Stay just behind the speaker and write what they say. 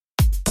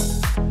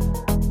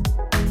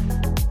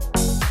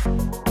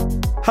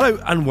Hello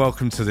and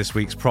welcome to this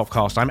week's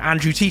Propcast. I'm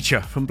Andrew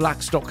Teacher from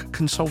Blackstock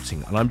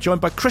Consulting and I'm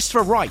joined by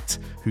Christopher Wright,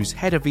 who's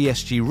Head of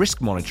ESG Risk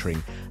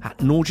Monitoring at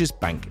Norges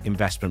Bank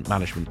Investment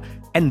Management,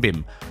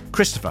 NBIM.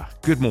 Christopher,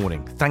 good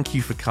morning. Thank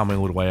you for coming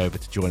all the way over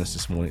to join us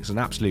this morning. It's an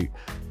absolute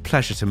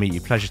pleasure to meet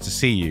you, pleasure to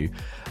see you.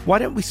 Why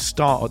don't we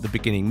start at the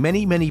beginning?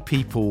 Many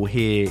people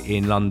here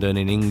in London,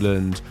 in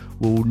England,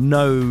 will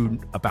know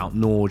about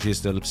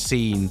Norges. They'll have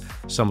seen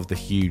some of the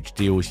huge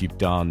deals you've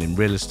done in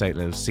real estate.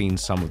 They'll have seen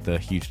some of the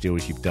huge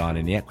deals you've done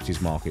in the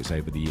equities markets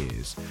over the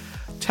years.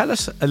 Tell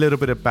us a little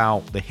bit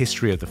about the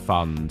history of the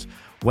fund,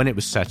 when it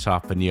was set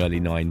up in the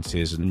early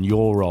 90s, and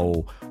your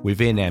role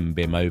within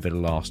NBIM over the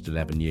last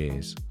 11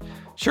 years.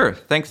 Sure,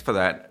 thanks for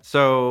that.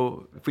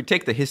 So if we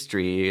take the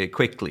history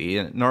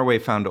quickly, Norway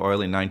found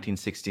oil in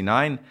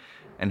 1969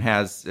 and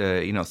has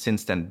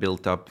since then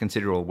built up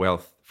considerable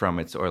wealth from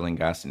its oil and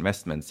gas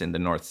investments in the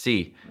North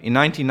Sea. In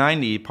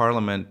 1990,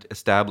 Parliament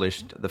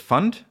established the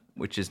fund,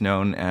 which is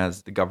known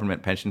as the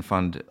Government Pension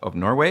Fund of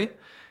Norway,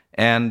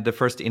 and the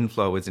first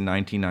inflow was in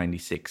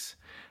 1996.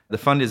 The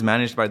fund is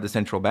managed by the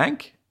central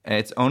bank.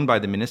 It's owned by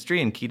the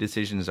ministry, and key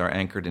decisions are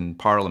anchored in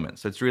Parliament.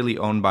 So it's really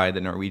owned by the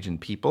Norwegian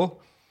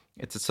people.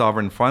 It's a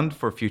sovereign fund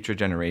for future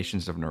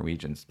generations of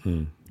Norwegians.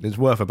 It's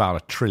worth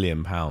about £1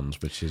 trillion,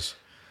 which is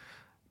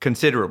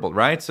considerable,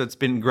 right? So it's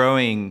been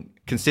growing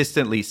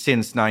consistently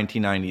since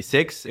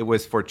 1996. It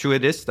was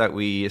fortuitous that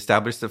we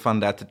established the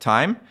fund at the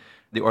time.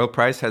 The oil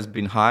price has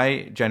been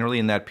high generally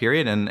in that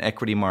period, and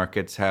equity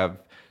markets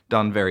have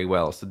done very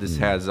well. So this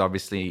has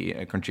obviously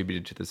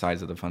contributed to the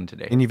size of the fund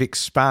today. And you've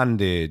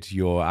expanded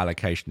your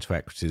allocation to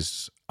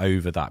equities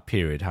over that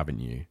period, haven't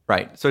you?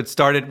 Right. So it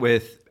started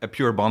with a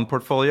pure bond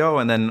portfolio,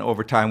 and then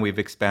over time we've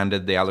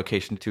expanded the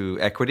allocation to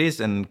equities,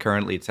 and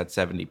currently it's at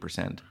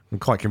 70%. And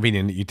quite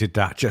convenient that you did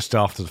that just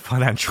after the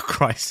financial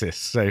crisis.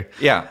 So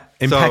yeah,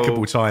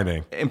 impeccable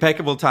timing.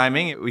 Impeccable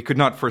timing. We could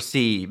not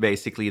foresee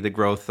basically the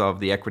growth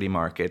of the equity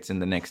markets in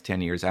the next 10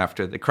 years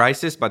after the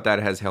crisis, but that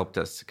has helped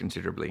us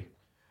considerably.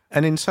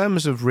 And in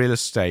terms of real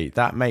estate,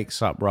 that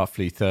makes up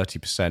roughly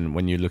 30%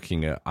 when you're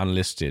looking at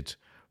unlisted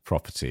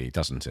property,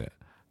 doesn't it?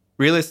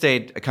 Real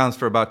estate accounts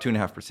for about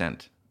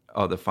 2.5%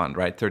 of the fund,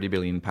 right? 30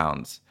 billion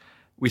pounds.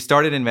 We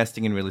started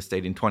investing in real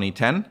estate in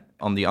 2010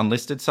 on the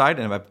unlisted side,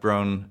 and have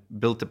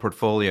built a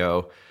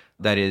portfolio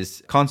that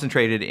is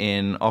concentrated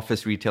in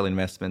office retail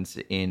investments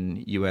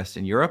in US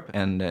and Europe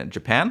and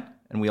Japan.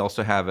 And we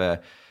also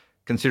have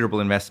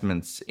considerable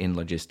investments in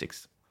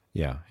logistics.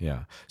 Yeah.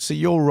 So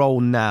your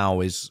role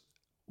now is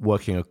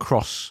working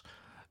across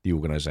the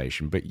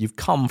organization, but you've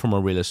come from a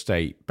real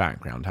estate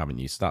background, haven't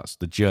you? So that's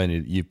the journey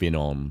that you've been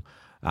on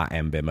at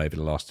NBIM over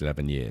the last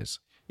 11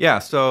 years. Yeah,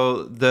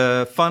 so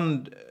the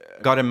fund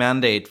got a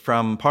mandate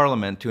from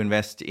Parliament to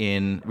invest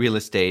in real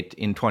estate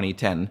in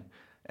 2010.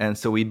 And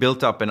so we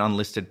built up an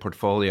unlisted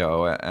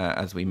portfolio,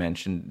 as we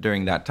mentioned,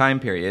 during that time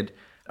period.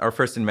 Our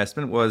first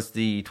investment was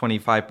the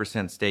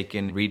 25% stake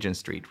in Regent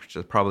Street, which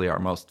is probably our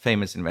most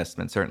famous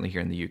investment, certainly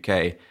here in the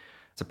UK.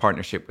 It's a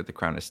partnership with the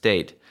Crown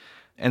Estate.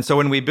 And so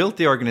when we built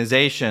the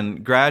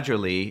organization,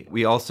 gradually,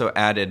 we also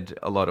added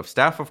a lot of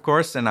staff, of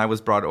course, and I was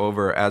brought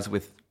over, as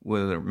with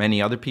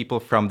many other people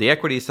from the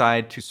equity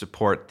side, to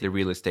support the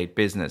real estate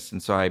business.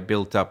 And so I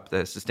built up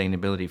the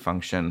sustainability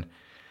function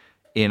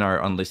in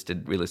our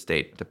unlisted real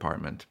estate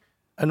department.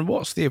 And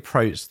what's the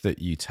approach that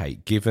you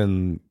take,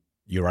 given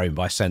you're owned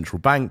by central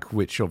bank,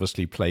 which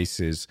obviously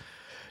places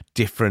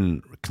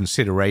different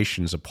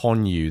considerations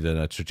upon you than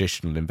a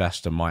traditional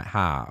investor might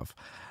have?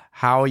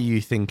 How are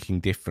you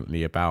thinking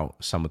differently about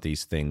some of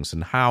these things,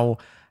 and how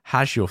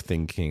has your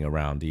thinking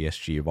around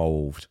ESG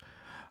evolved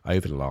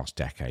over the last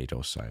decade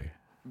or so?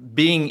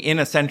 Being in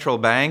a central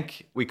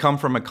bank, we come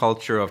from a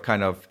culture of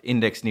kind of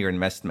index near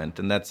investment,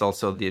 and that's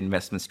also the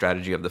investment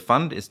strategy of the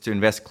fund, is to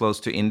invest close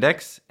to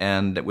index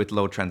and with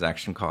low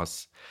transaction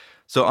costs.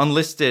 So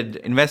unlisted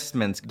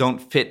investments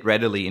don't fit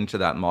readily into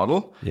that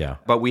model. Yeah.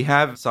 But we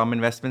have some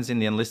investments in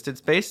the unlisted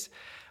space.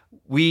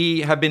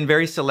 We have been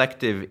very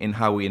selective in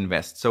how we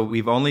invest. So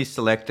we've only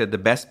selected the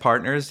best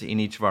partners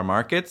in each of our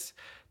markets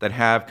that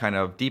have kind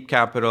of deep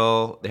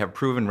capital, they have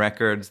proven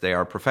records, they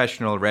are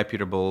professional,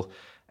 reputable,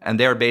 and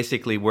they're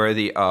basically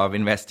worthy of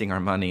investing our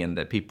money and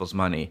the people's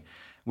money.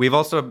 We've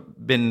also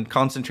been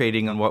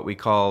concentrating on what we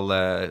call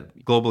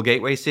global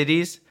gateway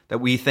cities that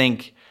we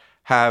think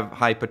have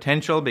high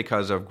potential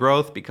because of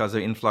growth, because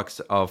of influx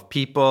of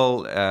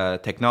people,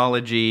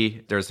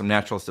 technology. There's some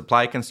natural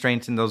supply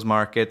constraints in those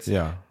markets.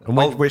 Yeah. And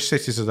which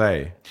cities are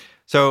they?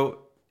 So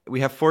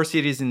we have 4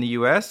 cities in the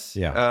US,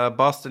 Yeah.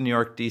 Boston, New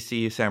York,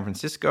 DC, San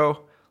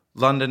Francisco,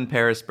 London,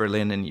 Paris,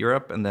 Berlin in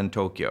Europe, and then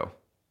Tokyo.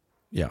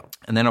 Yeah.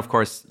 And then, of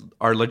course,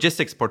 our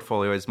logistics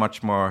portfolio is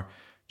much more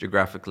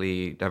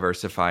geographically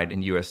diversified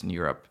in US and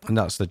Europe. And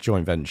that's the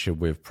joint venture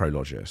with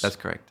Prologis. That's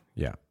correct.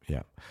 Yeah.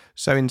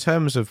 So in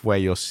terms of where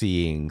you're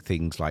seeing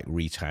things like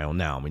retail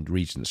now, I mean,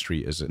 Regent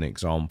Street as an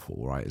example,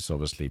 right? It's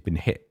obviously been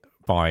hit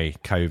by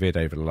COVID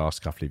over the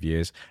last couple of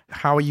years.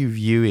 How are you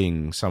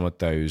viewing some of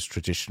those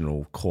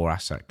traditional core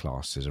asset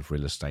classes of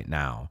real estate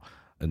now,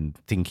 and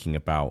thinking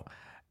about,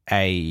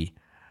 A,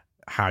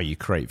 how you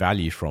create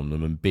value from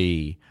them, and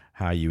B,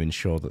 how you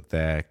ensure that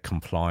they're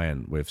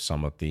compliant with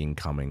some of the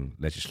incoming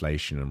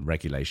legislation and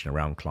regulation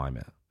around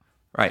climate.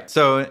 Right.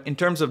 So in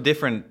terms of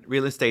different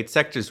real estate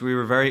sectors, we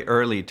were very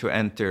early to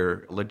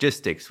enter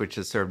logistics, which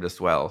has served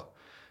us well.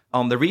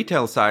 On the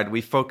retail side,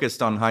 we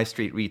focused on high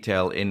street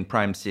retail in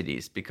prime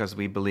cities because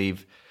we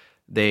believe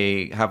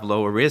they have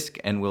lower risk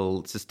and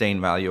will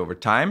sustain value over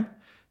time.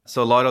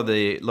 So a lot of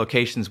the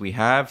locations we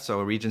have,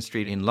 so Regent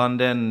Street in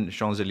London,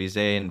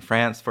 Champs-Élysées in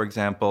France, for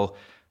example,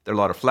 there are a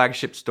lot of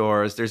flagship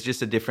stores. There's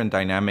just a different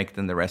dynamic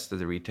than the rest of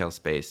the retail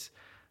space.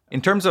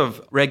 In terms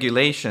of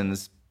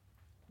regulations,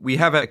 we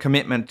have a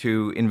commitment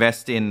to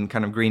invest in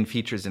kind of green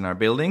features in our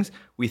buildings.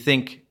 We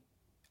think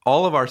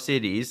all of our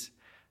cities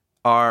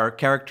are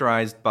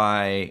characterized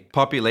by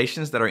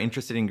populations that are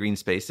interested in green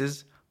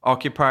spaces,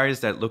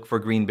 occupiers that look for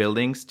green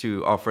buildings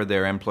to offer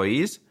their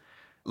employees.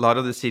 A lot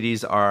of the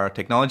cities are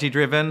technology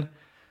driven.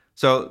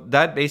 So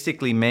that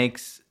basically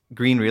makes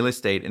green real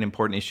estate an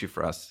important issue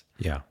for us.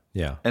 Yeah.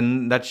 Yeah.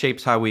 And that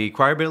shapes how we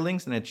acquire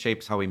buildings and it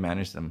shapes how we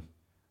manage them.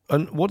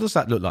 And what does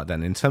that look like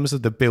then in terms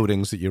of the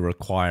buildings that you're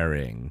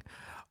acquiring?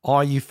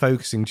 Are you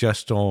focusing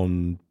just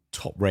on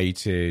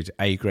top-rated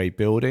A-grade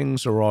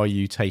buildings, or are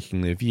you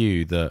taking the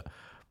view that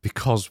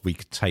because we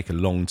could take a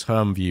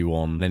long-term view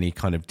on any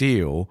kind of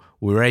deal,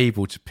 we're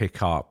able to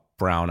pick up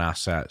brown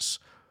assets,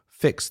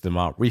 fix them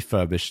up,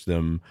 refurbish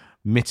them,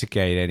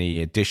 mitigate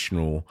any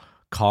additional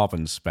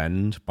carbon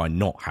spend by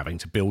not having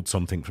to build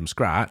something from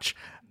scratch,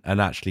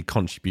 and actually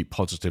contribute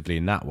positively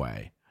in that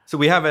way? So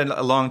we have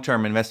a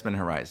long-term investment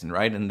horizon,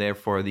 right? And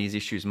therefore, these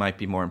issues might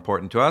be more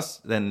important to us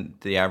than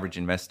the average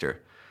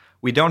investor.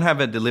 We don't have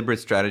a deliberate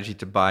strategy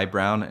to buy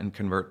brown and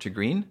convert to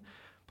green.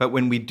 But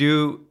when we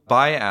do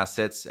buy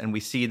assets and we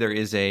see there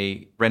is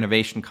a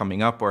renovation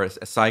coming up or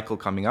a cycle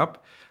coming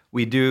up,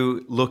 we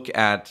do look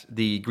at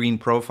the green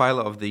profile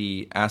of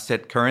the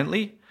asset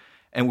currently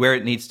and where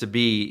it needs to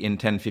be in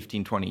 10,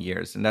 15, 20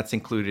 years. And that's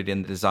included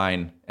in the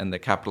design and the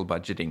capital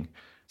budgeting.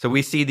 So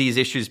we see these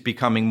issues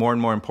becoming more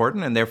and more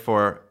important. And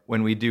therefore,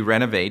 when we do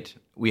renovate,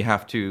 we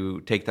have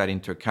to take that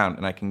into account.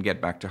 And I can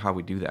get back to how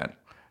we do that.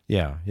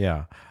 Yeah,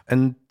 yeah.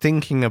 And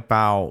thinking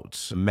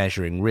about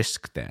measuring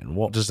risk then,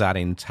 what does that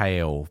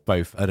entail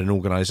both at an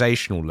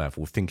organizational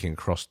level, thinking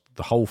across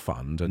the whole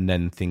fund, and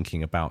then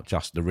thinking about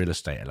just the real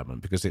estate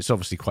element? Because it's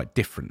obviously quite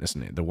different,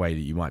 isn't it? The way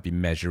that you might be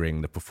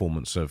measuring the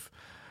performance of,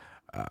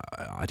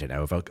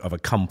 of a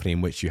company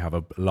in which you have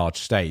a large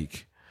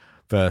stake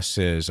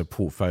versus a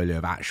portfolio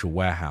of actual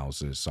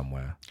warehouses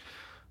somewhere.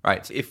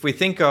 Right. If we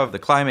think of the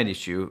climate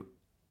issue,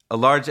 a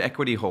large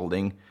equity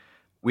holding,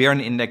 we are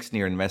an index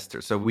near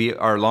investor. So we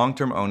are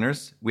long-term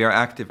owners. We are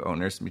active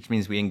owners, which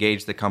means we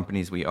engage the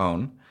companies we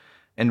own.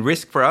 And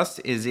risk for us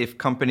is if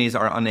companies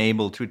are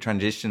unable to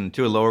transition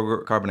to a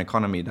lower carbon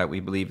economy that we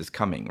believe is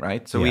coming,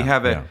 right? So we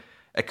have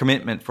a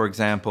commitment, for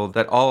example,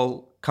 that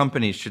all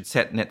companies should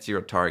set net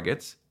zero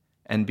targets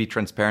and be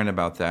transparent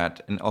about that,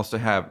 and also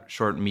have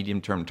short and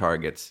medium-term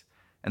targets,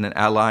 and then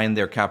align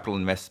their capital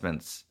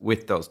investments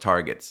with those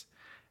targets.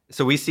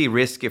 So we see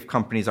risk if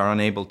companies are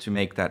unable to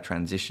make that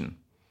transition.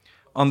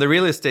 On the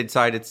real estate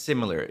side, it's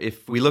similar.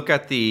 If we look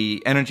at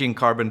the energy and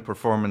carbon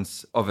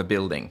performance of a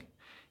building,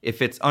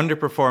 if it's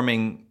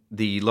underperforming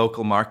the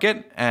local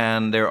market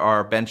and there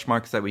are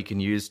benchmarks that we can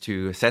use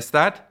to assess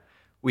that,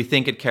 we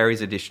think it carries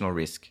additional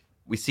risk.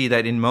 We see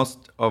that in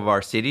most of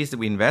our cities that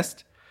we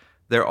invest,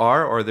 there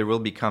are or there will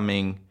be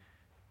coming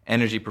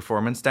energy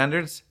performance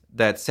standards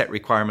that set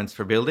requirements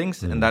for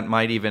buildings, and that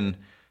might even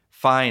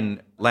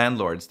fine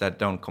landlords that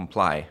don't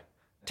comply.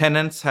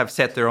 Tenants have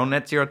set their own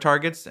net zero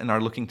targets and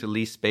are looking to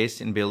lease space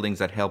in buildings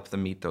that help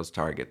them meet those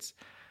targets.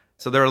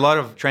 So there are a lot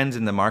of trends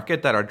in the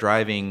market that are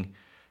driving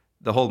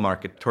the whole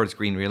market towards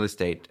green real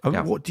estate.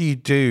 What do you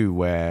do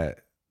where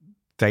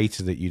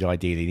data that you'd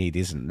ideally need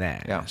isn't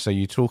there? Yeah. So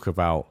you talk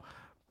about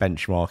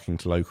benchmarking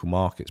to local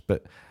markets,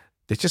 but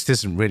there just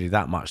isn't really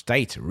that much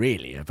data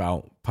really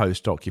about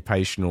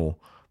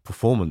post-occupational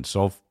performance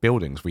of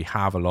buildings. We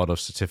have a lot of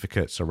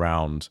certificates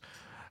around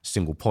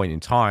single point in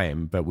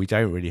time, but we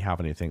don't really have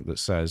anything that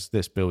says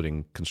this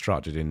building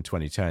constructed in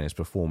 2010 is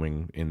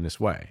performing in this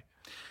way.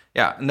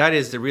 Yeah, and that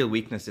is the real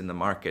weakness in the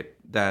market,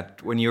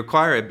 that when you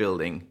acquire a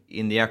building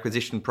in the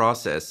acquisition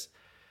process,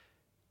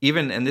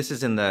 even, and this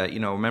is in the,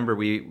 remember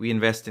we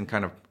invest in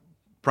kind of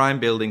prime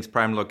buildings,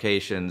 prime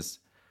locations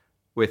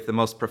with the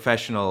most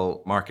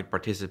professional market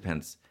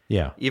participants.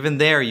 Yeah. Even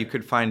there, you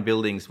could find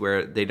buildings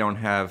where they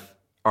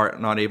are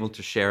not able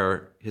to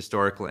share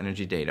historical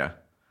energy data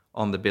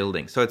on the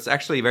building. So it's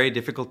actually very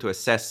difficult to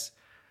assess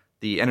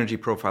the energy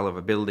profile of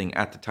a building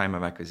at the time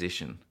of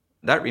acquisition.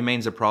 That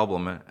remains a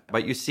problem.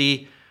 But you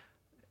see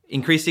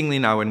increasingly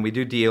now when we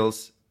do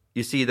deals,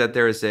 you see that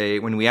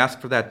when we ask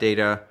for that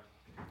data,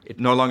 it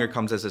no longer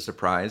comes as a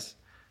surprise.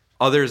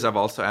 Others have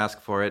also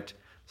asked for it.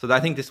 So I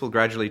think this will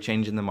gradually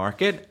change in the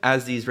market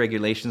as these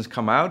regulations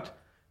come out.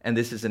 And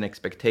this is an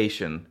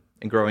expectation,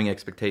 a growing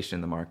expectation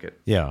in the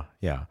market. Yeah,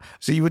 yeah.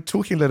 So you were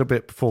talking a little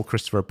bit before,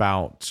 Christopher,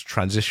 about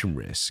transition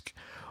risk.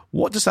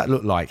 What does that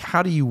look like?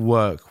 How do you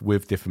work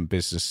with different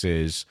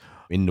businesses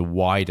in the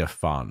wider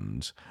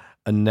fund?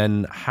 And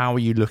then how are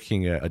you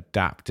looking at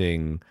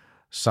adapting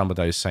some of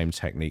those same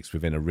techniques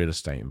within a real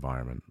estate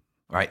environment?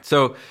 Right.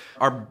 So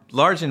our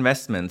large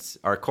investments,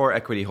 our core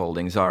equity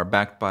holdings, are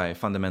backed by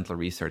fundamental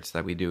research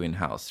that we do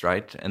in-house,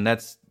 right? And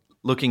that's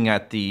looking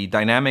at the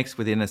dynamics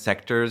within a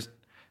sector's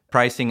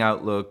pricing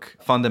outlook,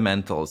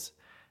 fundamentals,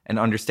 and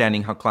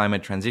understanding how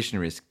climate transition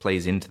risk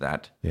plays into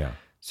that. Yeah.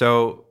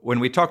 So when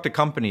we talk to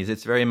companies,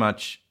 it's very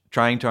much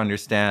trying to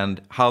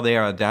understand how they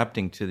are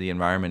adapting to the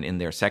environment in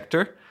their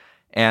sector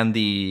and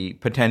the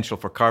potential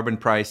for carbon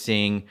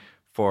pricing,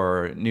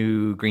 for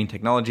new green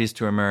technologies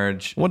to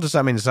emerge. What does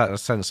that mean? Is that a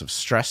sense of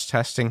stress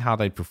testing, how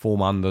they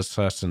perform under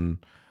certain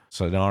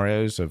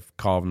scenarios of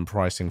carbon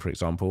pricing, for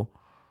example?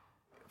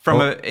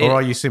 Or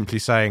are you simply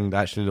saying,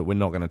 actually, that we're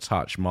not going to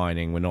touch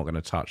mining, we're not going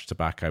to touch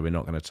tobacco, we're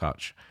not going to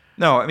touch...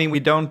 No, I mean, we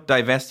don't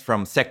divest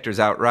from sectors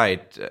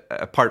outright,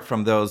 apart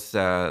from those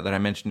that I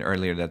mentioned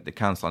earlier that the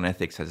Council on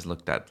Ethics has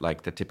looked at,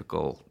 like the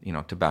typical,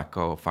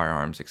 tobacco,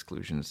 firearms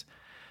exclusions.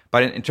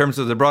 But in terms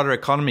of the broader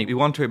economy, we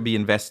want to be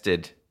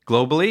invested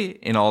globally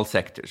in all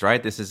sectors,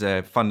 right? This is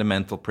a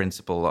fundamental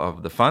principle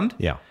of the fund.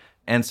 Yeah.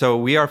 And so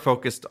we are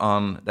focused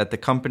on that the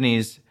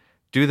companies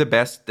do the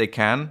best they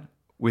can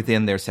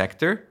within their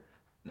sector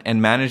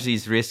and manage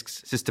these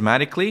risks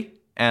systematically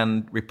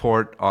and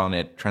report on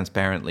it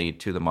transparently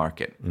to the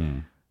market.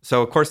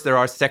 So, of course, there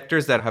are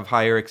sectors that have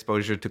higher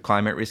exposure to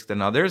climate risk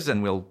than others,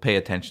 and we'll pay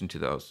attention to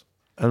those.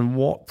 And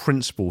what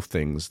principal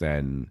things,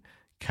 then,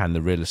 can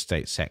the real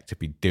estate sector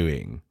be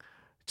doing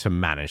to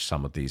manage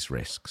some of these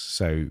risks?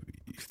 So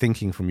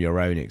thinking from your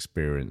own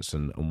experience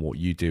and what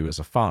you do as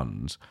a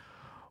fund,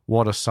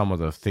 what are some of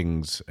the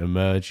things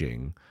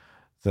emerging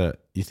that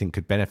you think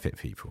could benefit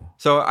people?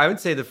 So I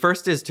would say the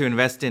first is to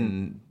invest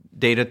in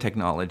data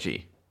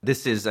technology.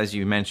 This is, as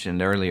you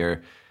mentioned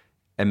earlier,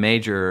 a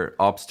major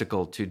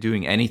obstacle to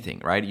doing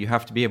anything, right? You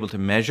have to be able to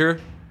measure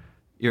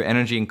your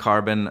energy and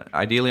carbon,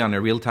 ideally on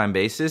a real-time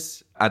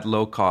basis at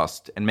low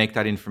cost, and make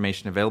that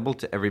information available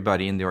to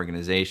everybody in the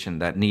organization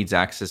that needs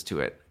access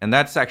to it. And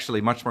that's actually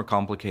much more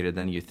complicated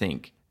than you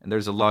think. And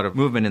there's a lot of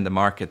movement in the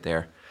market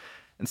there.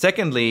 And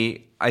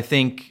secondly, I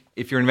think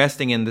if you're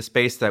investing in the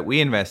space that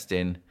we invest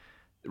in,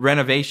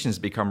 renovations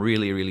become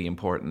really, really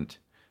important.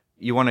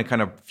 You want to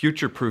kind of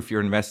future-proof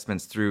your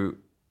investments through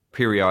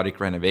periodic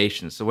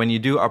renovations. So when you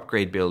do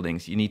upgrade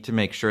buildings, you need to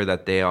make sure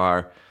that they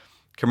are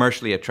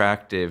commercially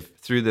attractive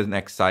through the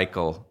next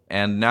cycle.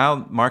 And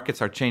now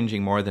markets are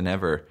changing more than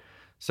ever.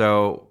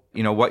 So,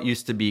 what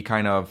used to be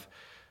kind of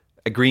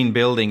a green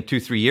building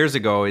 2-3 years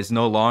ago is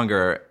no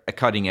longer a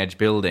cutting edge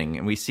building.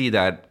 And we see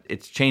that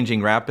it's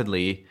changing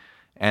rapidly,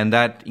 and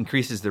that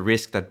increases the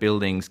risk that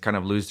buildings kind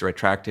of lose their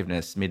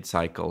attractiveness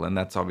mid-cycle. And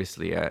that's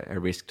obviously a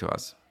risk to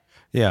us.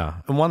 Yeah.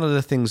 And one of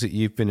the things that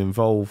you've been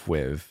involved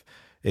with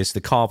is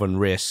the Carbon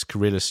Risk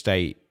Real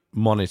Estate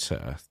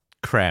Monitor,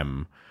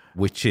 CRREM,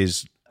 which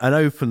is an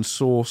open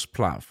source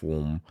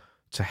platform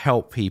to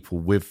help people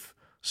with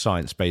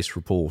science-based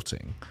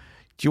reporting.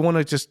 Do you want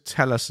to just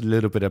tell us a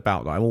little bit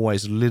about that? I'm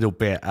always a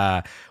bit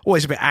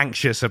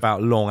anxious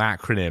about long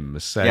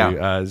acronyms. So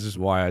this is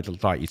why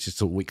I'd like you to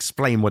sort of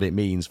explain what it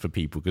means for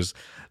people, because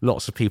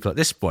lots of people at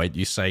this point,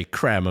 you say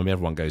CRREM and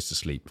everyone goes to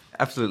sleep.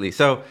 Absolutely.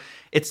 So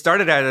it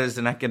started out as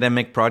an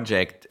academic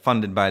project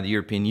funded by the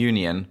European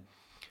Union.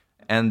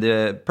 And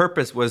the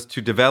purpose was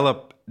to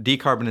develop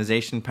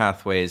decarbonization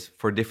pathways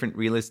for different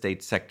real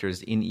estate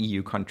sectors in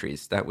EU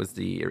countries. That was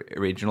the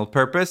original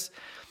purpose.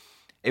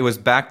 It was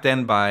backed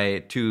then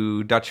by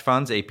 2 Dutch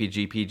funds,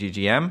 APG,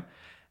 PGGM.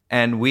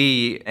 And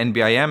we,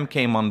 NBIM,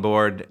 came on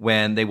board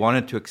when they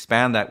wanted to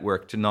expand that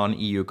work to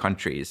non-EU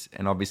countries.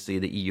 And obviously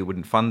the EU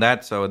wouldn't fund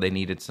that, so they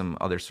needed some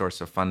other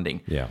source of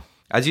funding. Yeah.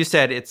 As you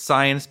said, it's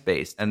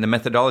science-based, and the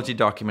methodology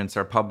documents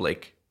are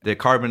public. The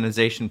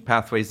carbonization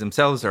pathways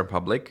themselves are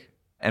public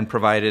and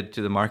provided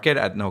to the market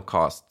at no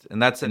cost.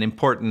 And that's an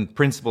important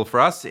principle for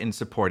us in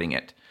supporting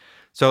it.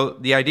 So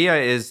the idea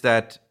is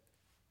that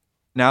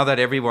now that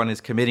everyone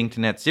is committing to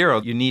net zero,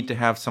 you need to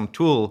have some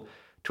tool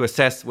to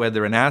assess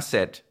whether an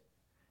asset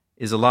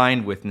is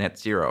aligned with net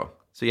zero.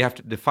 So you have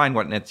to define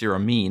what net zero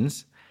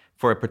means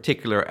for a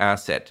particular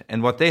asset.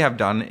 And what they have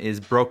done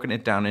is broken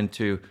it down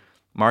into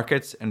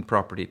markets and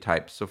property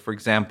types. So for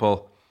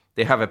example,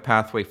 they have a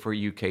pathway for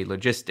UK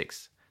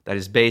logistics that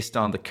is based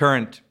on the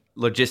current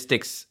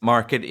logistics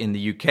market in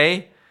the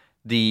UK,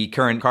 the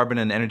current carbon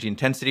and energy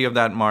intensity of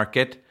that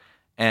market,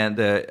 and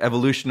the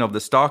evolution of the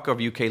stock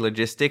of UK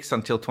logistics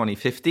until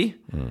 2050,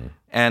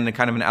 and a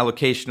kind of an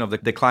allocation of the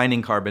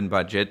declining carbon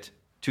budget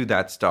to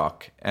that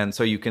stock. And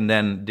so you can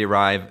then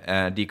derive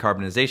a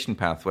decarbonization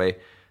pathway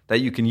that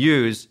you can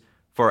use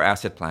for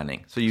asset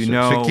planning. So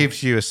it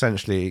gives you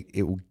essentially,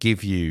 it will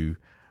give you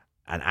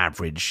an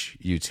average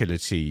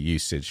utility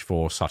usage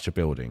for such a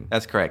building.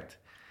 That's correct.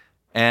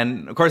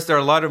 And of course, there are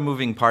a lot of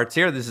moving parts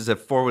here. This is a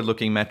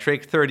forward-looking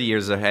metric, 30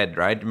 years ahead,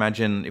 right?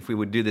 Imagine if we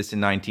would do this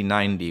in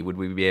 1990, would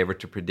we be able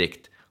to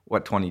predict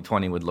what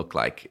 2020 would look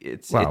like?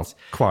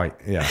 Quite,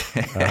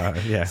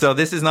 yeah. So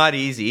this is not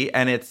easy,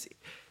 and it's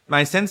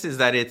My sense is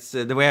that it's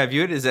the way I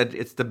view it is that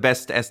it's the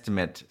best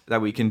estimate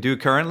that we can do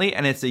currently,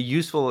 and it's a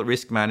useful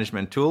risk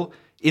management tool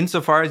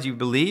insofar as you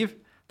believe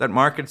that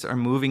markets are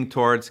moving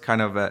towards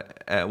kind of a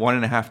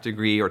 1.5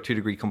 degree or 2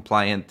 degree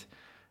compliant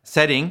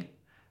setting.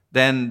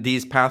 Then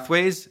these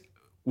pathways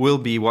will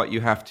be what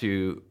you have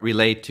to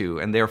relate to,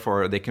 and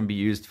therefore they can be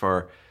used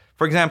for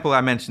example,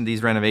 I mentioned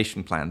these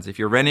renovation plans. If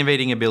you're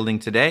renovating a building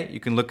today, you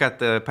can look at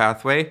the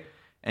pathway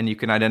and you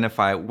can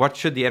identify what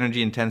should the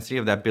energy intensity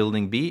of that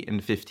building be in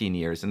 15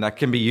 years. And that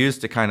can be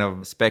used to kind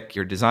of spec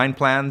your design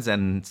plans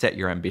and set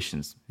your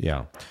ambitions.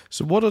 Yeah.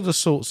 So what are the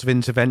sorts of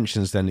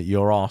interventions then that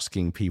you're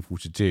asking people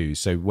to do?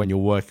 So when you're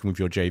working with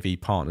your JV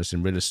partners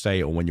in real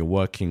estate, or when you're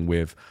working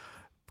with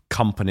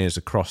companies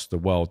across the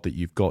world that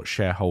you've got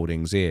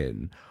shareholdings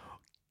in,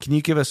 can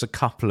you give us a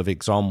couple of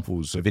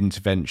examples of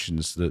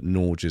interventions that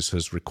Norges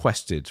has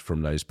requested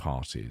from those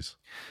parties?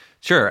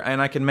 Sure,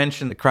 and I can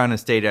mention the Crown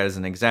Estate as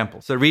an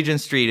example. So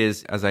Regent Street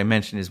is, as I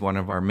mentioned, is one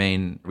of our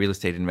main real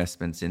estate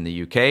investments in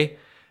the UK.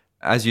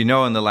 As you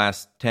know, in the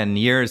last 10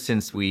 years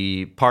since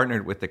we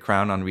partnered with the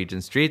Crown on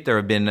Regent Street, there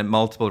have been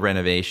multiple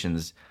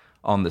renovations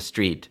on the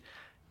street.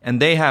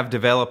 And they have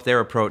developed their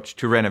approach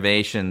to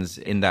renovations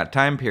in that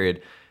time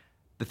period.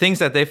 The things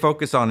that they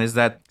focus on is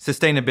that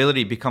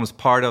sustainability becomes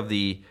part of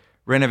the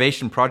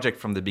renovation project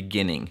from the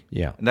beginning.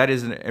 Yeah. And that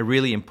is a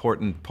really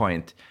important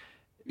point.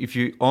 If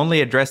you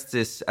only address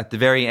this at the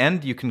very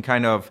end, you can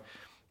kind of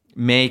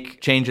make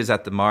changes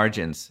at the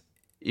margins.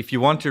 If you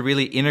want to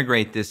really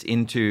integrate this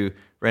into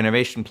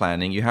renovation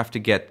planning, you have to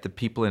get the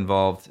people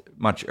involved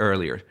much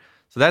earlier.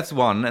 So that's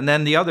one. And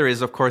then the other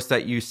is, of course,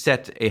 that you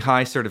set a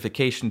high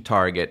certification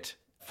target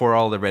for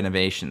all the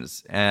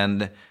renovations.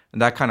 And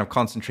that kind of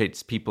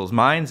concentrates people's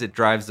minds. It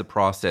drives the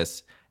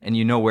process, and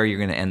you know where you're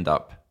going to end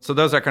up. So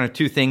those are kind of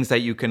two things that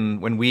you can,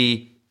 when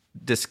we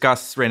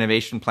discuss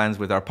renovation plans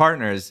with our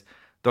partners,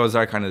 those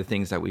are kind of the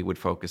things that we would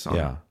focus on.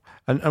 Yeah.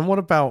 And what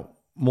about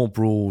more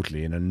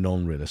broadly in a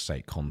non-real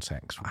estate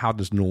context? How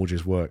does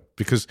Norges work?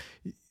 Because,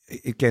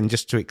 again,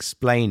 just to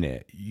explain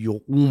it,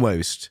 you're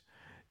almost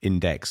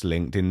index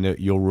linked in that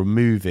you're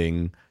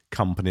removing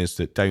companies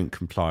that don't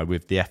comply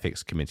with the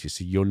ethics committee.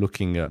 So you're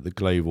looking at the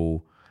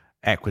global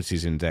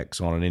equities index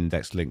on an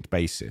index linked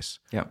basis,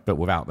 but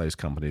without those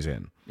companies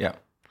in. Yeah.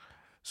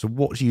 So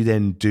what do you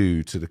then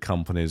do to the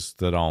companies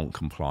that aren't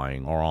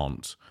complying or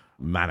aren't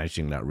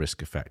managing that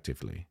risk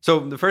effectively?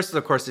 So the first,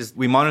 of course, is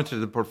we monitor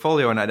the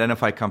portfolio and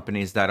identify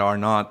companies that are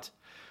not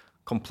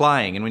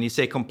complying. And when you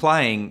say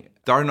complying,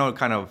 there are no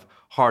kind of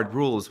hard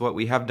rules. What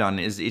we have done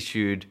is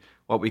issued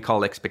what we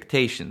call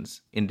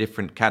expectations in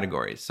different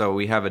categories. So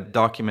we have a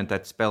document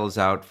that spells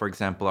out, for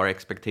example, our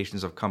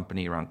expectations of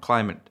company around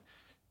climate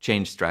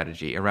change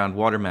strategy, around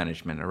water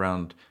management,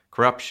 around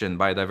corruption,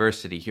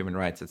 biodiversity, human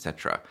rights,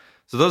 etc.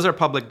 So those are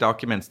public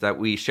documents that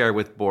we share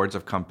with boards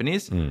of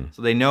companies,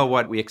 so they know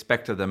what we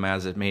expect of them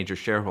as a major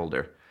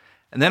shareholder.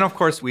 And then, of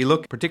course, we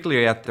look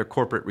particularly at their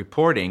corporate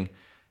reporting,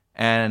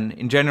 and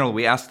in general,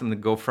 we ask them to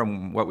go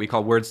from what we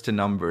call words to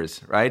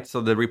numbers, right?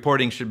 So the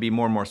reporting should be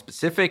more and more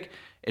specific.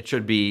 It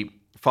should be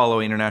follow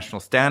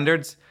international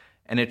standards,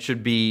 and it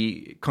should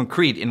be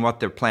concrete in what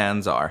their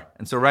plans are.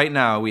 And so right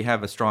now, we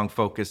have a strong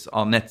focus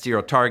on net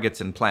zero targets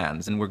and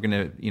plans, and we're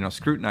going to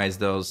scrutinize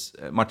those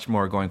much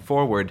more going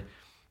forward,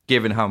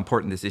 given how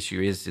important this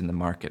issue is in the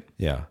market.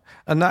 Yeah.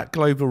 And that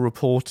global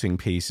reporting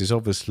piece is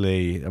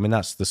obviously, I mean,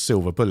 that's the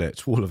silver bullet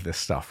to all of this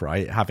stuff,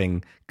 right?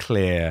 Having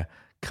clear,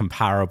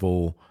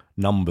 comparable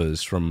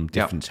numbers from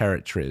different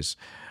territories.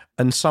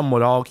 And some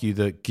would argue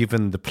that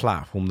given the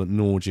platform that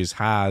Norges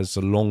has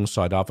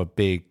alongside other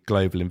big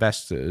global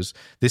investors,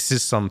 this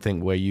is something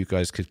where you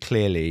guys could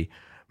clearly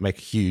make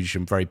a huge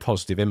and very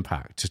positive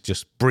impact to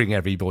just bring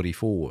everybody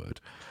forward.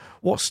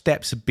 What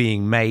steps are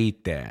being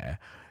made there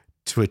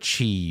to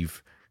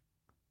achieve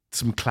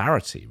some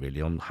clarity,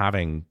 really, on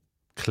having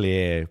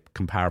clear,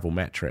 comparable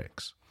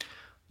metrics?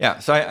 Yeah,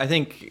 so I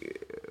think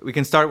we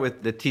can start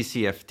with the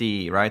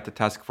TCFD, right? The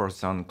Task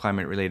Force on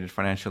Climate-Related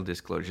Financial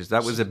Disclosures.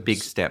 That was a big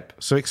step.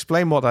 So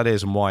explain what that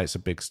is and why it's a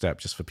big step,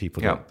 just for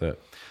people that...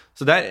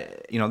 So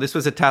that, this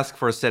was a task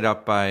force set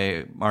up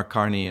by Mark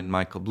Carney and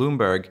Michael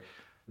Bloomberg,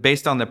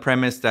 based on the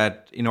premise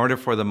that in order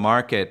for the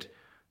market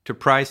to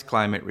price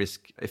climate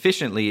risk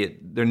efficiently,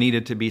 there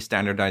needed to be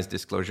standardized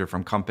disclosure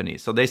from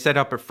companies. So they set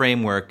up a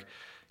framework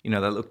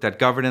that looked at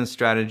governance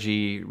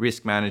strategy,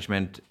 risk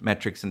management,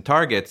 metrics, and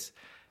targets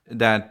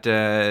that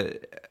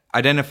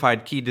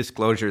identified key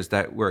disclosures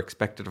that were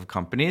expected of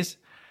companies.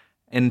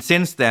 And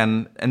since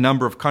then, a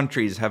number of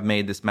countries have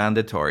made this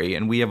mandatory,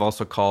 and we have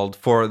also called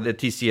for the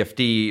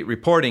TCFD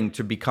reporting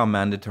to become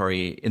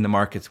mandatory in the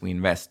markets we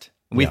invest.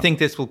 We think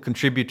this will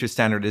contribute to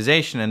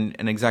standardization,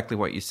 and exactly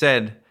what you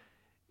said.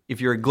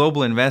 If you're a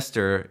global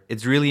investor,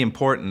 it's really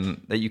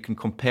important that you can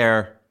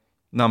compare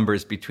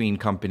numbers between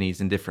companies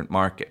in different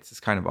markets. It's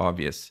kind of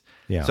obvious.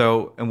 Yeah.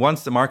 So, and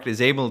once the market is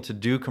able to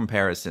do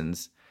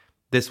comparisons,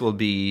 this will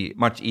be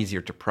much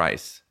easier to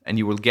price, and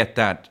you will get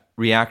that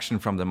reaction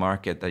from the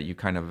market that you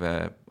kind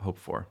of hope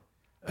for.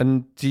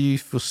 And do you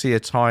foresee a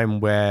time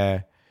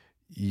where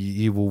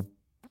you will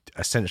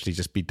essentially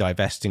just be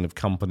divesting of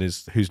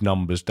companies whose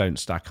numbers don't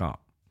stack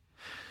up.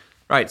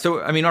 Right.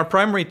 So, I mean, our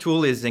primary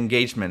tool is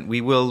engagement.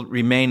 We will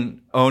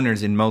remain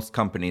owners in most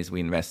companies we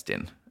invest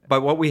in.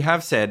 But what we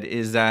have said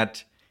is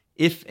that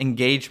if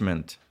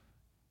engagement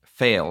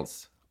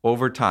fails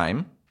over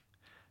time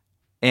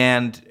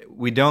and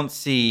we don't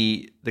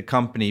see the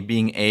company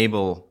being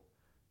able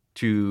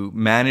to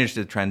manage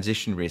the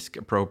transition risk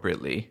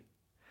appropriately,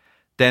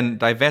 then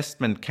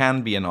divestment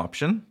can be an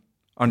option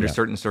under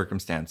certain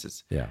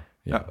circumstances.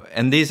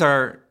 And these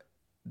are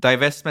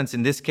divestments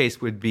in this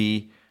case would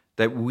be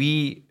that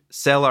we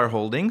sell our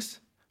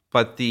holdings,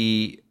 but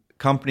the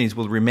companies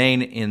will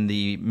remain in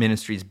the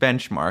ministry's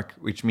benchmark,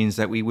 which means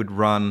that we would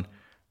run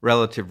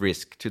relative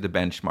risk to the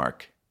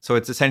benchmark. So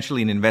it's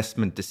essentially an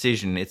investment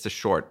decision. It's a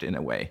short in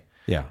a way.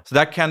 So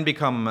that can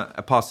become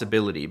a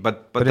possibility,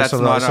 but that's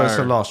not it's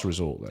a last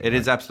resort. Though, it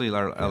is absolutely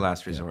a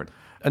last resort.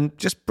 And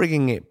just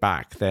bringing it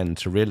back then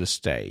to real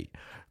estate,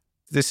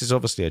 this is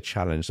obviously a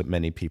challenge that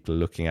many people are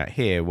looking at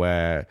here,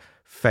 where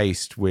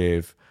faced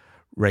with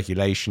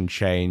regulation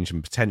change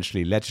and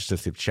potentially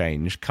legislative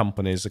change,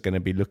 companies are going to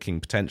be looking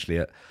potentially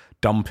at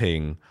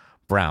dumping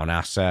brown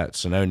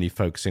assets and only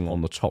focusing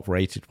on the top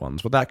rated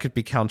ones. Well, that could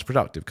be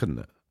counterproductive, couldn't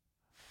it?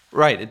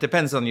 Right. It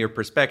depends on your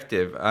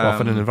perspective. Well,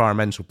 from an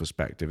environmental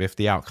perspective, if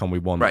the outcome we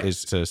want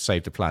is to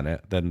save the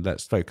planet, then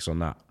let's focus on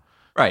that.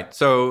 Right.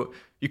 So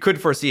you could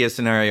foresee a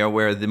scenario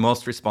where the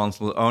most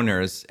responsible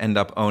owners end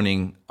up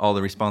owning all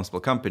the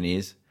responsible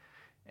companies,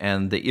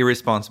 and the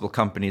irresponsible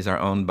companies are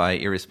owned by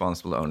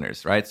irresponsible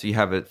owners, right? So you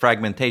have a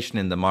fragmentation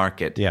in the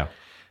market.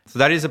 So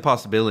that is a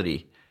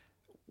possibility.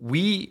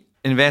 We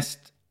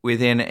invest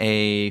within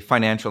a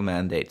financial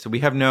mandate. So we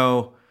have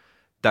no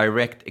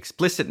direct,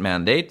 explicit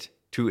mandate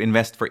to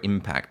invest for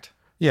impact.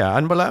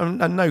 And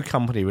no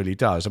company really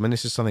does. I mean,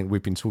 this is something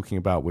we've been talking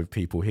about with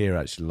people here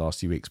actually the last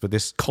few weeks, but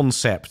this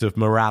concept of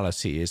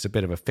morality is a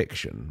bit of a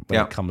fiction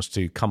when it comes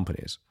to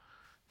companies.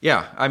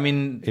 I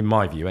mean... in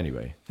my view,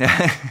 anyway.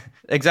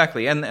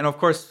 Exactly. And of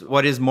course,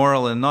 what is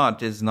moral and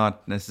not is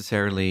not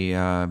necessarily...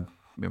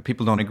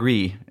 people don't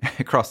agree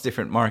across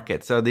different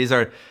markets. So these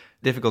are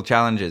difficult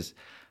challenges.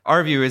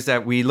 Our view is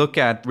that we look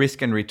at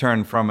risk and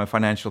return from a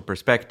financial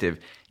perspective.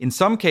 In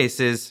some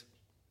cases,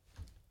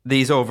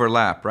 these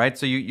overlap, right?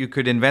 So you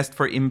could invest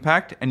for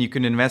impact and you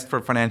can invest for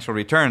financial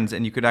returns,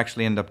 and you could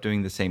actually end up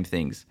doing the same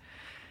things.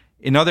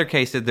 In other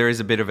cases, there is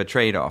a bit of a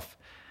trade-off.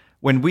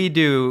 When we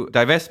do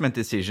divestment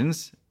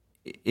decisions,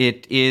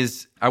 it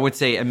is, I would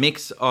say, a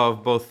mix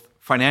of both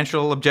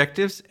financial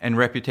objectives and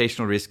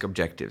reputational risk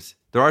objectives.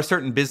 There are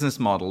certain business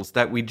models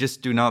that we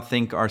just do not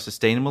think are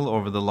sustainable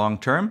over the long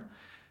term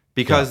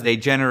because they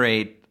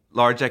generate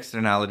large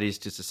externalities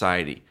to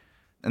society.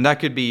 And that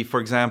could be, for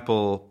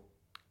example,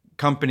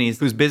 companies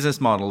whose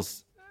business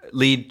models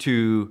lead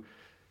to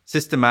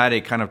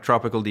systematic kind of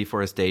tropical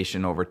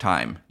deforestation over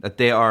time, that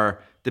they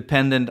are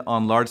dependent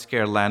on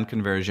large-scale land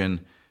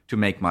conversion to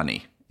make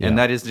money. And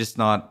that is just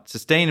not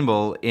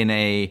sustainable in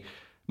a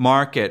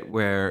market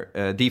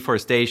where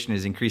deforestation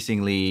is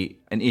increasingly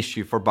an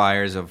issue for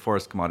buyers of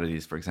forest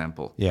commodities, for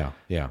example.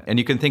 And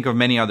you can think of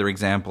many other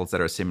examples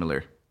that are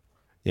similar.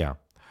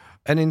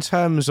 And in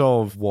terms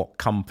of what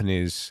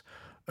companies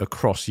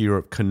across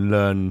Europe can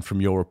learn from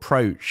your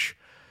approach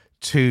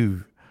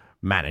to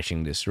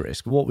managing this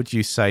risk, what would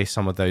you say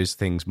some of those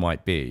things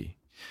might be?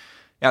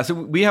 So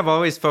we have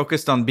always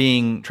focused on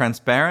being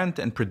transparent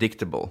and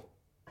predictable.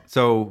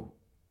 So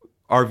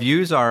our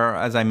views are,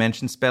 as I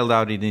mentioned, spelled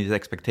out in these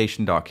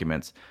expectation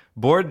documents.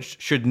 Boards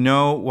should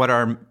know what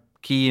our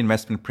key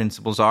investment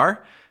principles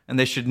are, and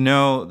they should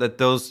know that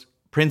those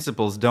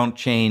principles don't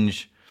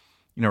change,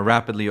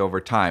 rapidly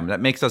over time. That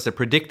makes us a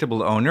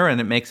predictable owner,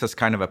 and it makes us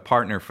kind of a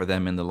partner for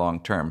them in the long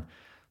term.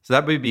 So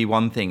that would be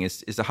one thing,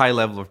 is a high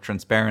level of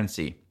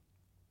transparency.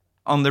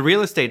 On the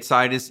real estate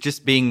side, is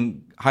just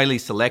being highly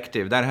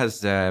selective. That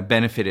has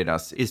benefited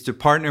us, is to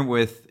partner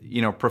with,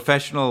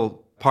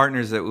 professional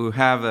partners who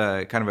have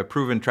a kind of a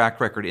proven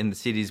track record in the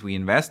cities we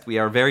invest. We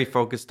are very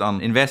focused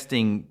on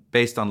investing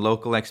based on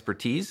local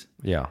expertise.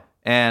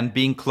 And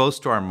being close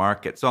to our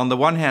market. So on the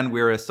one hand,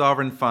 we're a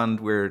sovereign fund.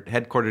 We're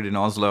headquartered in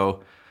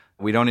Oslo.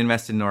 We don't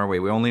invest in Norway.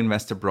 We only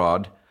invest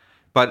abroad.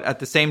 But at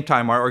the same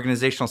time, our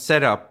organizational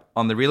setup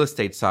on the real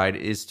estate side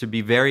is to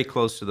be very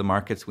close to the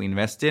markets we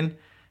invest in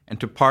and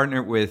to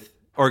partner with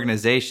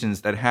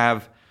organizations that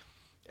have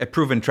a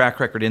proven track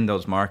record in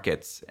those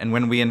markets. And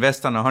when we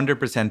invest on a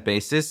 100%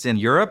 basis in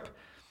Europe,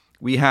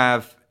 we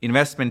have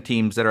investment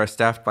teams that are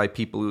staffed by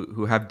people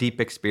who have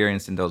deep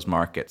experience in those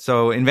markets.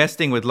 So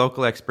investing with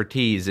local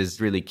expertise is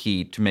really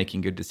key to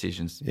making good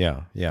decisions.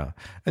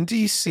 And do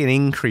you see an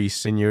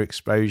increase in your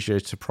exposure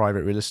to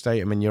private real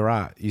estate? I mean,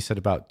 you said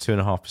about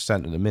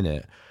 2.5% at the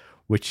minute,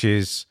 which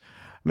is,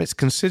 it's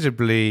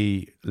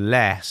considerably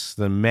less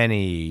than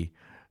many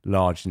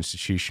large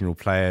institutional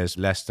players,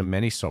 less than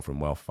many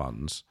sovereign wealth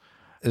funds.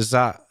 Is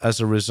that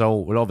as a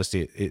result? Well,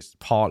 obviously, it's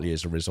partly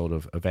as a result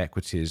of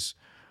equities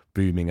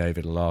booming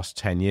over the last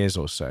 10 years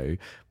or so.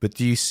 But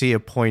do you see a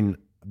point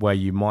where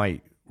you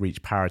might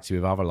reach parity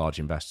with other large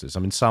investors. I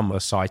mean, some are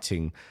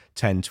citing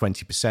 10,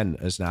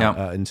 20% as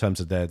now in terms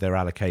of their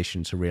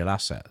allocation to real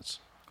assets.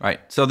 Right.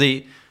 So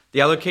the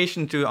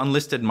allocation to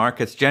unlisted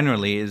markets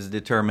generally is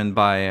determined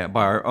by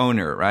our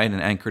owner, right,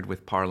 and anchored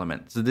with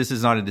Parliament. So this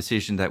is not a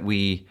decision that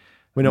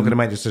we're not going to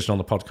make a decision on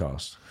the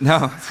podcast.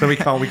 No. So we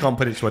can't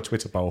put it to a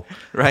Twitter poll.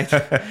 Right.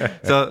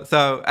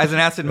 So as an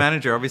asset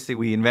manager, obviously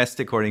we invest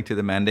according to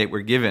the mandate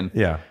we're given.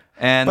 Yeah.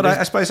 But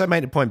I suppose I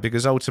made a point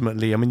because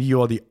ultimately, I mean,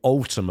 you are the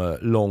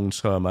ultimate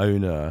long-term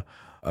owner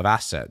of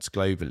assets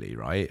globally,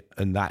 right?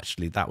 And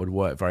actually that would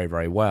work very,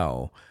 very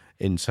well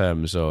in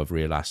terms of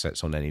real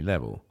assets on any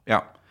level.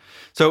 Yeah.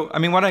 So, I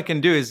mean, what I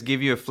can do is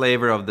give you a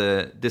flavor of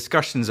the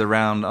discussions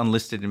around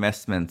unlisted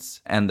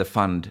investments and the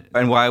fund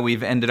and why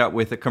we've ended up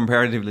with a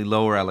comparatively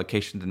lower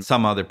allocation than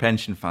some other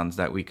pension funds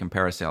that we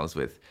compare ourselves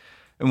with.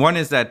 And one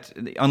is that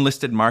the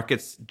unlisted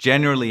markets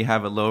generally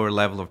have a lower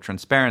level of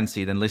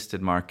transparency than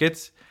listed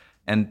markets.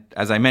 And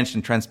as I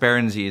mentioned,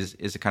 transparency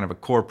is a kind of a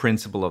core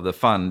principle of the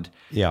fund.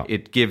 Yeah.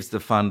 It gives the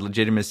fund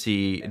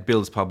legitimacy. It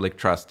builds public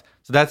trust.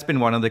 So that's been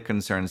one of the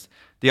concerns.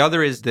 The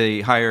other is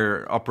the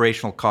higher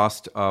operational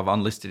cost of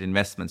unlisted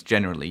investments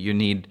generally. You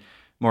need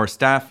more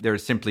staff.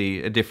 There's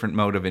simply a different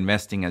mode of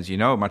investing, as you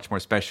know, much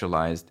more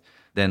specialized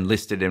than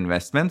listed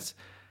investments.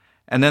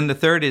 And then the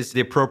third is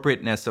the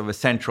appropriateness of a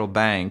central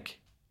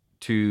bank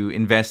to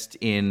invest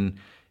in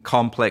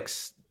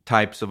complex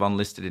types of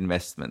unlisted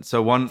investments.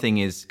 So one thing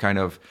is kind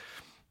of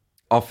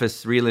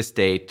office real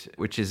estate,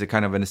 which is a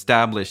kind of an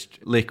established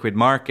liquid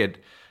market.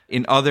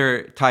 In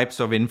other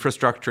types of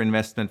infrastructure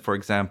investment, for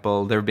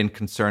example, there have been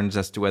concerns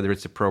as to whether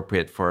it's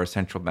appropriate for a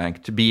central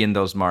bank to be in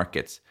those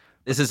markets.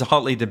 This is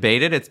hotly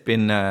debated. It's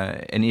been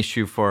an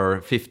issue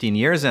for 15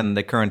 years, and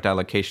the current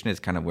allocation is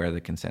kind of where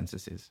the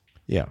consensus is.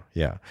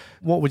 Yeah.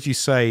 What would you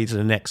say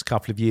the next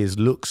couple of years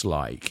looks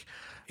like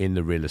in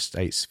the real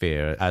estate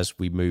sphere as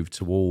we move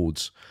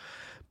towards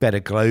better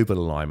global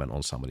alignment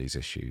on some of these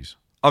issues?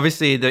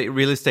 Obviously, the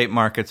real estate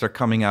markets are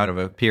coming out of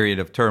a period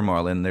of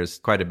turmoil, and there's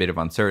quite a bit of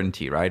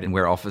uncertainty, right? And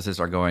where offices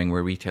are going,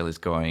 where retail is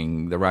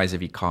going, the rise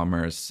of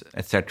e-commerce,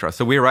 etc.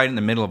 So we're right in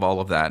the middle of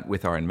all of that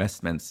with our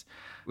investments.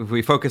 If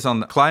we focus on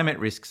the climate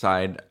risk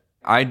side,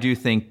 I do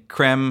think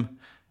CRREM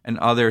and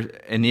other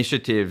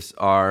initiatives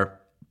are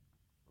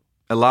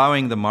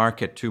allowing the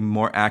market to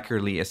more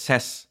accurately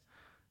assess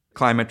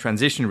climate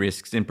transition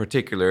risks, in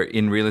particular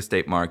in real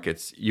estate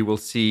markets. You will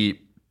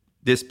see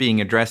this being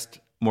addressed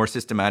more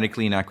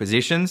systematically in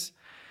acquisitions.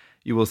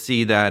 You will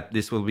see that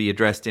this will be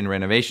addressed in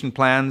renovation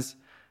plans,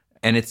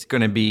 and it's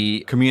going to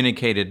be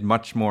communicated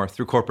much more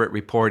through corporate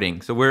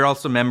reporting. So we're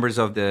also members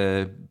of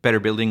the Better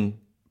Building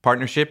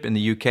Partnership in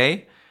the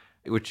UK,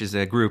 which is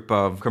a group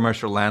of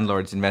commercial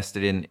landlords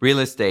invested in real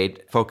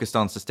estate focused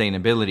on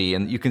sustainability.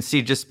 And you can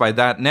see just by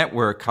that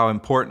network how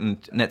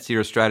important net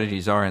zero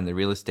strategies are in the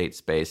real estate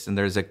space. And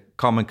there's a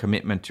common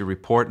commitment to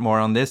report more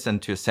on this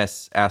and to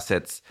assess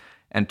assets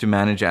and to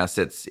manage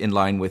assets in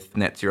line with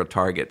net zero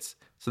targets.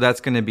 So that's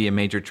going to be a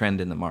major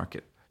trend in the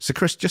market. So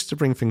Chris, just to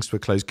bring things to a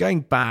close, going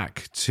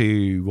back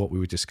to what we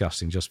were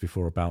discussing just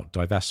before about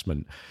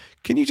divestment,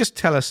 can you just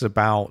tell us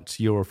about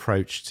your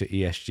approach to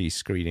ESG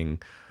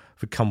screening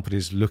for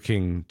companies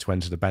looking to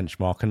enter the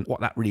benchmark and what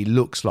that really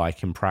looks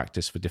like in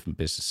practice for different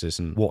businesses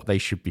and what they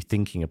should be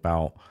thinking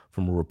about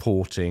from a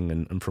reporting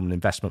and from an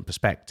investment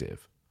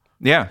perspective?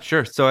 Yeah,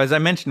 sure. So as I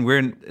mentioned,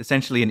 we're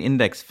essentially an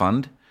index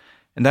fund.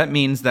 And that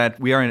means that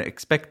we are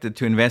expected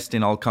to invest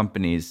in all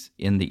companies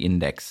in the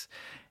index.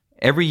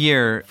 Every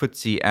year,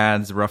 FTSE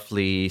adds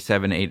roughly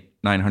 700, 800,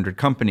 900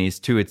 companies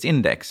to its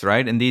index,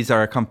 right? And these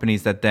are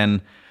companies that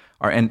then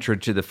are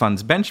entered to the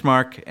fund's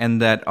benchmark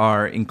and that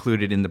are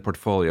included in the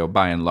portfolio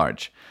by and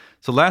large.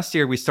 So last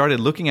year, we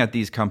started looking at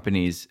these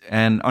companies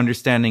and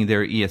understanding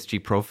their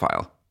ESG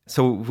profile.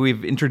 So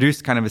we've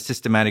introduced kind of a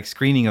systematic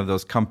screening of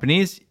those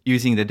companies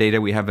using the data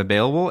we have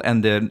available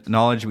and the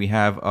knowledge we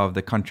have of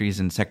the countries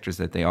and sectors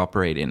that they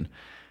operate in.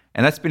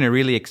 And that's been a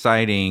really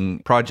exciting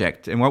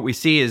project. And what we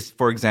see is,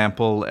 for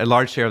example, a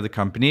large share of the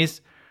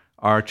companies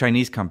are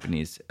Chinese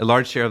companies. A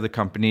large share of the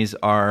companies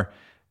are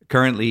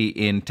currently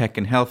in tech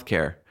and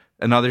healthcare.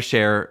 Another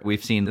share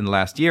we've seen in the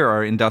last year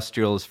are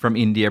industrials from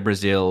India,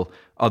 Brazil,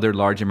 other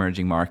large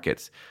emerging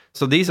markets.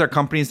 So these are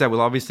companies that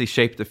will obviously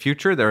shape the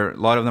future. A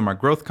lot of them are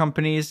growth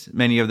companies.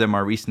 Many of them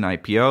are recent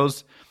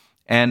IPOs.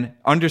 And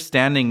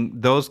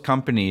understanding those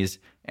companies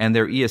and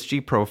their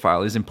ESG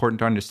profile is important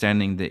to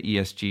understanding the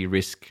ESG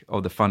risk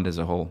of the fund as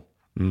a whole.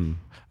 And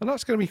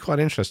that's going to be quite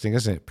interesting,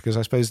 isn't it? Because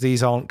I suppose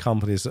these aren't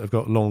companies that have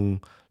got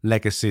long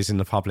legacies in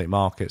the public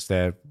markets.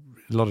 A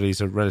lot of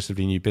these are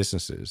relatively new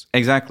businesses.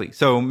 Exactly.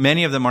 So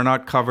many of them are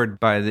not covered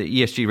by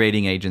the ESG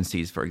rating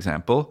agencies, for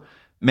example.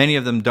 Many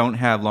of them don't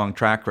have long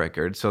track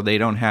records, so they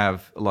don't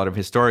have a lot of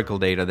historical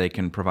data they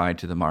can provide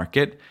to the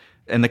market.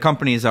 And the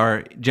companies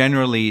are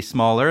generally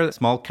smaller,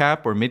 small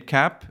cap or mid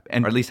cap,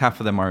 and at least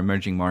half of them are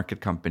emerging market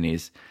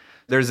companies.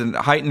 There's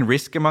a heightened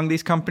risk among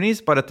these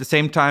companies, but at the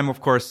same time, of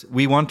course,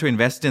 we want to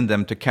invest in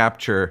them to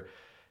capture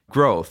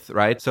growth,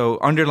 right? So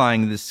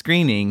underlying the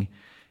screening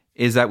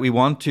is that we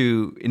want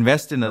to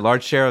invest in a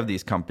large share of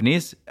these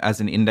companies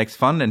as an index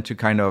fund and to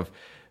kind of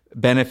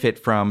benefit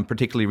from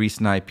particularly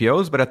recent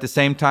IPOs. But at the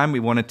same time, we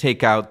want to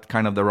take out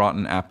kind of the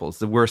rotten apples,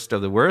 the worst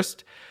of the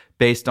worst,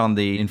 based on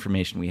the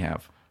information we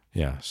have.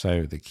 Yeah,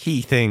 so the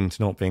key thing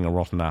to not being a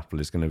rotten apple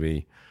is going to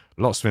be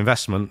lots of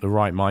investment, the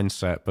right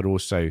mindset, but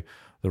also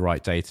the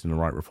right data and the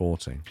right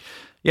reporting.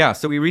 Yeah,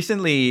 so we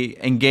recently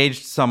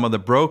engaged some of the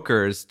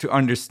brokers to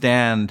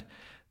understand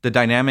the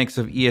dynamics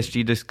of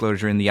ESG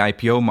disclosure in the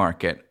IPO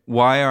market.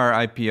 Why are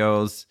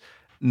IPOs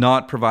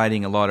not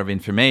providing a lot of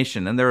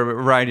information? And there are a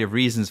variety of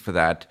reasons for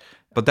that.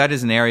 But that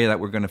is an area that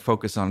we're going to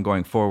focus on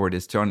going forward,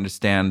 is to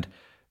understand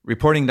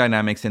reporting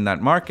dynamics in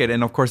that market.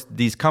 And of course,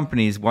 these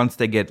companies, once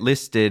they get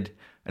listed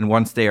and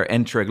once they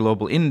enter a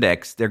global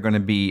index, they're going to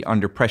be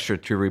under pressure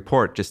to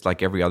report just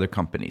like every other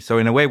company. So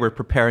in a way, we're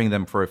preparing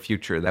them for a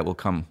future that will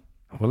come.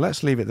 Well,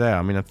 let's leave it there.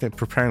 I mean, I think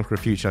preparing for a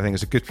future, I think,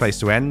 is a good place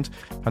to end.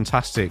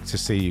 Fantastic to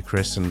see you,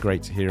 Chris, and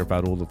great to hear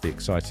about all of the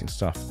exciting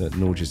stuff that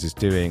Norges is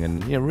doing,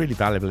 and really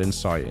valuable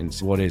insight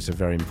into what is a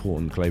very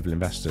important global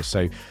investor.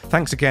 So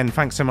thanks again.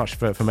 Thanks so much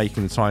for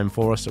making the time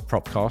for us at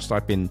Propcast.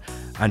 I've been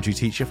Andrew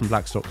Teacher from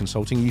Blackstock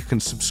Consulting. You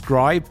can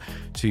subscribe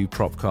to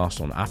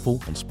Propcast on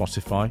Apple, on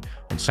Spotify,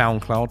 on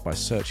SoundCloud by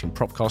searching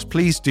Propcast.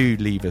 Please do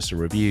leave us a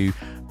review.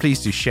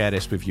 Please do share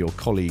this with your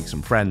colleagues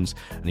and friends.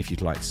 And if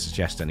you'd like to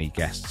suggest any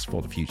guests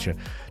for the future,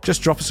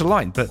 just drop us a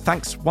line. But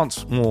thanks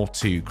once more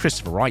to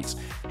Christopher Wright,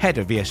 Head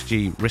of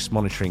ESG Risk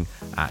Monitoring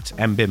at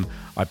NBIM.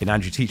 I've been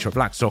Andrew Teacher at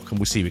Blackstock, and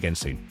we'll see you again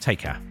soon. Take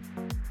care.